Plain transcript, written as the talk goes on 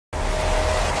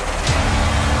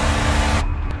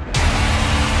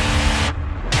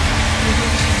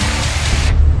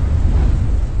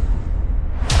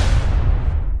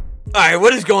Alright,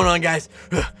 what is going on, guys?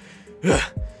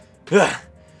 Gotta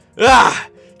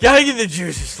get the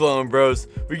juices flowing, bros.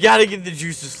 We gotta get the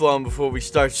juices flowing before we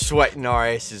start sweating our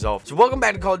asses off. So welcome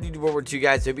back to Call of Duty World War II,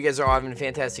 guys. Hope you guys are all having a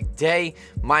fantastic day.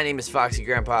 My name is Foxy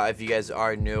Grandpa, if you guys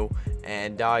are new.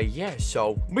 And yeah,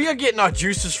 so we are getting our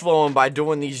juices flowing by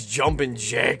doing these jumping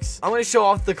jacks. I'm gonna show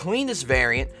off the cleanest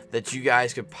variant that you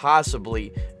guys could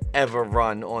possibly ever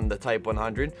run on the Type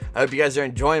 100. I hope you guys are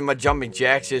enjoying my jumping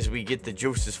jacks as we get the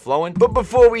juices flowing. But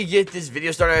before we get this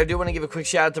video started, I do want to give a quick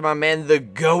shout out to my man, the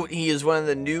GOAT. He is one of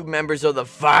the new members of the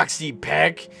Foxy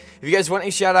pack. If you guys want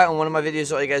a shout out on one of my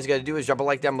videos, all you guys got to do is drop a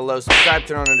like down below, subscribe,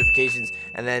 turn on notifications,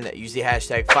 and then use the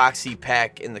hashtag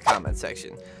FoxyPack in the comment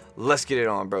section. Let's get it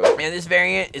on, bro. Man, this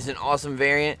variant is an awesome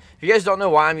variant. If you guys don't know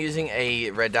why I'm using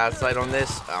a red dot sight on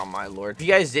this, oh my lord. If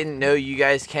you guys didn't know, you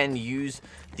guys can use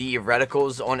the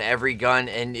reticles on every gun,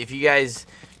 and if you guys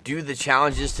do the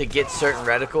challenges to get certain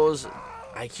reticles,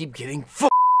 I keep getting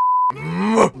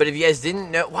but if you guys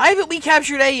didn't know, why haven't we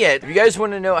captured A yet? If you guys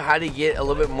want to know how to get a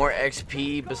little bit more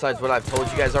XP besides what I've told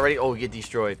you guys already, oh, get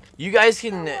destroyed. You guys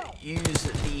can use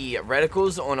the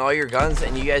reticles on all your guns,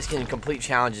 and you guys can complete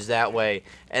challenges that way,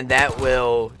 and that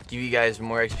will give you guys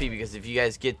more XP, because if you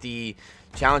guys get the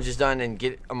challenges done and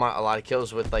get a lot of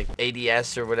kills with like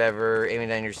ADS or whatever, aiming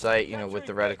down your sight, you know, with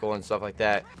the reticle and stuff like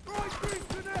that.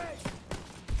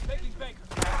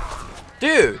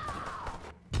 Dude,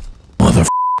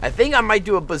 I think I might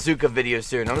do a bazooka video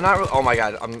soon. I'm not. Oh my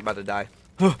god, I'm about to die.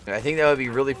 I think that would be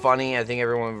really funny. I think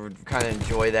everyone would kind of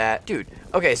enjoy that. Dude,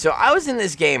 okay, so I was in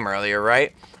this game earlier,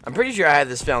 right? I'm pretty sure I had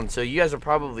this filmed, so you guys will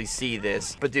probably see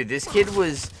this. But dude, this kid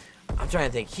was, I'm trying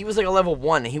to think. He was like a level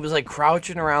 1, and he was like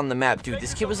crouching around the map. Dude,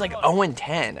 this kid was like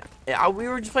 0-10. We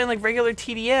were just playing like regular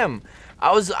TDM.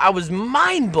 I was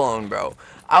mind blown, bro.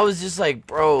 I was just like,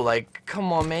 bro, like,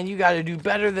 come on, man. You got to do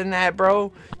better than that,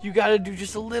 bro. You got to do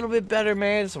just a little bit better,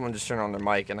 man. Someone just turned on their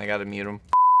mic, and I got to mute them.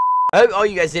 I hope all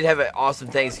you guys did have an awesome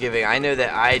Thanksgiving. I know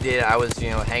that I did. I was, you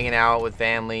know, hanging out with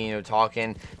family, you know,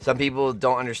 talking. Some people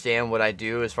don't understand what I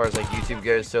do as far as like YouTube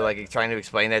goes, so like trying to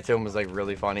explain that to them was like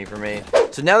really funny for me.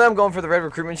 So now that I'm going for the Red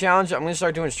Recruitment Challenge, I'm going to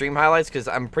start doing stream highlights, because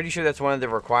I'm pretty sure that's one of the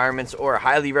requirements or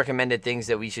highly recommended things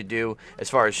that we should do as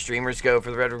far as streamers go for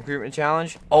the Red Recruitment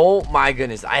Challenge. Oh my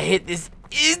goodness, I hit this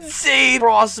insane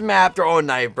cross map throwing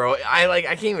knife, bro. I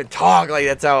can't even talk, like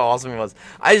that's how awesome it was.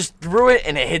 I just threw it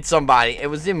and it hit somebody. It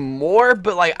was in more,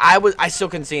 but like I still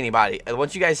couldn't see anybody. And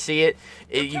once you guys see it,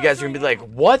 you guys are gonna be like,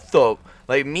 what the,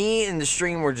 like, me and the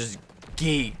stream were just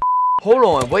geek. Hold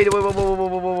on, wait,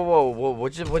 whoa,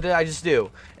 what did I just do?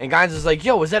 And guys was like,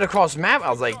 yo, was that a cross map? I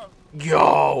was like,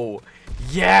 yo,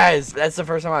 yes, that's the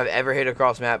first time I've ever hit a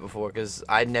cross map before, because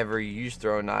I never used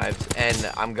throwing knives,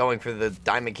 and I'm going for the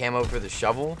diamond camo for the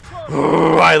shovel.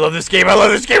 Ooh, I love this game. I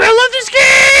love this game. I love this game.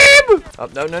 Oh,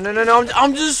 no,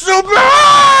 I'm just so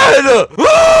bad.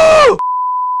 Woo!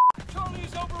 Charlie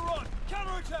is overrun.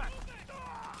 Counterattack.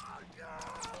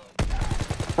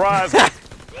 Rise.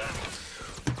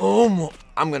 Oh,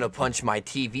 I'm gonna punch my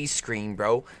TV screen,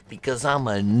 bro, because I'm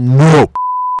a noob.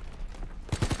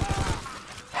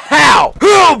 How?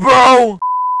 Oh, bro!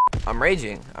 I'm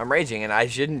raging, and I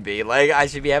shouldn't be. Like, I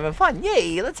should be having fun.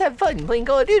 Yay, let's have fun playing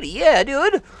Call of Duty. Yeah,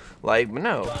 dude. Like,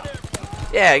 no.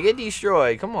 Yeah, get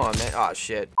destroyed. Come on, man. Oh,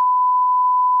 shit.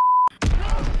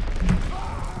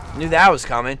 Knew that was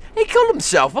coming. He killed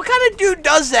himself. What kind of dude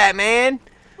does that, man?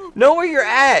 Know where you're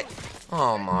at.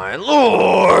 Oh, my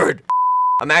lord.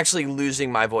 I'm actually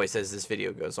losing my voice as this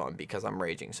video goes on because I'm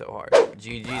raging so hard.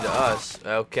 GG to us.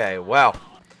 Okay, well.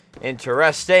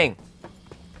 Interesting.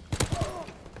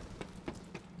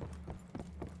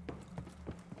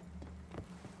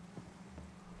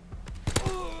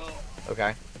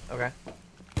 Okay.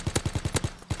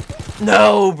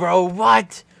 No, bro.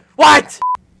 What? What?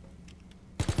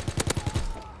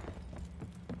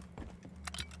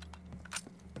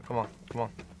 Come on.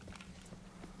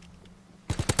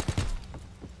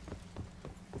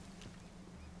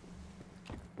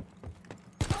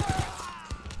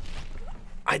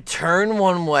 I turn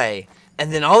one way,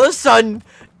 and then all of a sudden,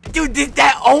 dude,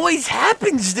 that always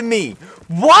happens to me.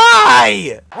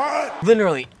 Why? What?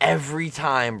 Literally every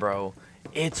time, bro.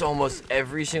 It's almost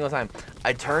every single time.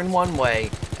 I turn one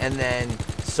way, and then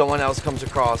someone else comes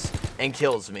across and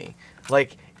kills me.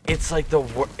 Like, it's like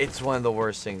it's one of the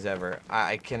worst things ever.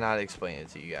 I cannot explain it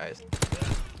to you guys.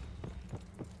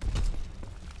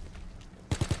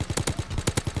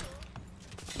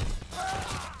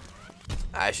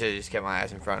 I should have just kept my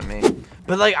eyes in front of me.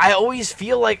 But, like, I always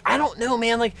feel like, I don't know,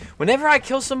 man. Like, whenever I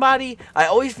kill somebody, I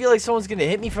always feel like someone's going to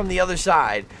hit me from the other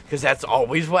side. Because that's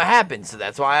always what happens. So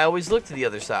that's why I always look to the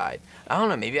other side. I don't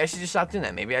know. Maybe I should just stop doing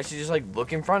that. Maybe I should just, like,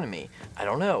 look in front of me. I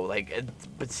don't know. Like,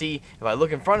 but see, if I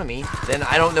look in front of me, then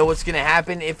I don't know what's going to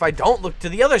happen if I don't look to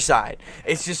the other side.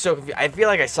 It's just so confusing. I feel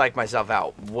like I psych myself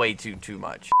out way too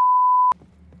much.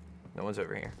 No one's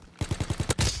over here.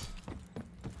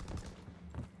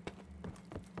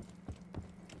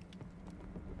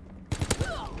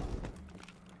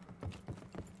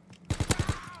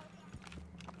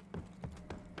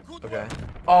 Okay.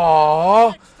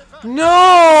 Oh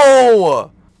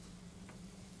no!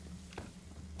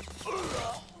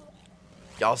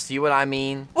 Y'all see what I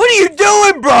mean? What are you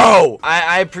doing, bro?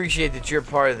 I appreciate that you're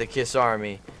part of the Kiss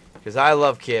Army, because I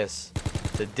love Kiss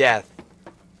to death.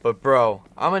 But bro,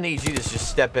 I'm gonna need you to just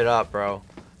step it up, bro.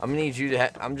 I'm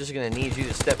just gonna need you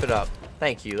to step it up.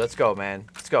 Thank you. Let's go, man.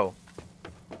 Let's go.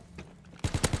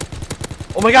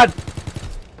 Oh my God!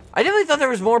 I definitely thought there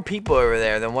was more people over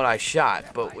there than what I shot,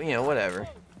 but you know, whatever.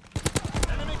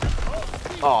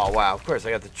 Oh wow, of course I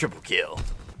got the triple kill.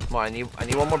 Come on, I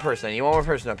need one more person. I need one more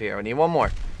person up here. I need one more.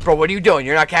 Bro, what are you doing?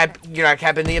 You're not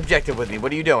capping the objective with me.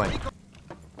 What are you doing?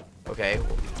 Okay.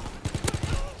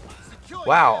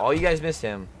 Wow, all you guys missed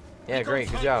him. Yeah,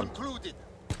 great, good job.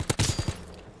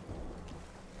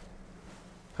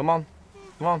 Come on.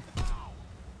 Come on.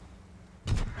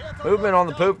 Movement on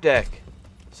the poop deck.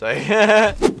 Sorry.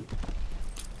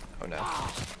 Oh no.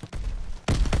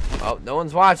 Oh, no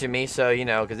one's watching me, so you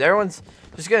know, because everyone's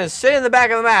just gonna sit in the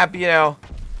back of the map, you know.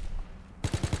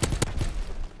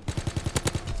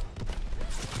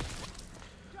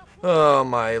 Oh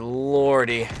my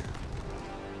lordy.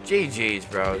 GG's,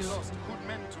 bros.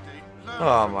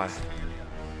 Oh my.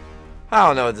 I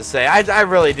don't know what to say. I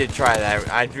really did try that.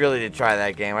 I really did try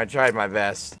that game. I tried my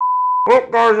best. Well,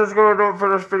 guys, that's gonna do it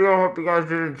for this video. Hope you guys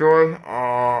did enjoy.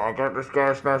 I got this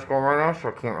gas mask on right now, so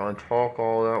I can't really talk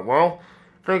all that well.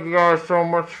 Thank you guys so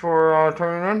much for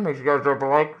tuning in. Make sure you guys drop a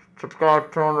like,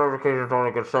 subscribe, turn on notifications, all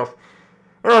that good stuff.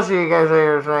 And I'll see you guys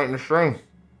later tonight in the stream.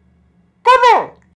 Good night!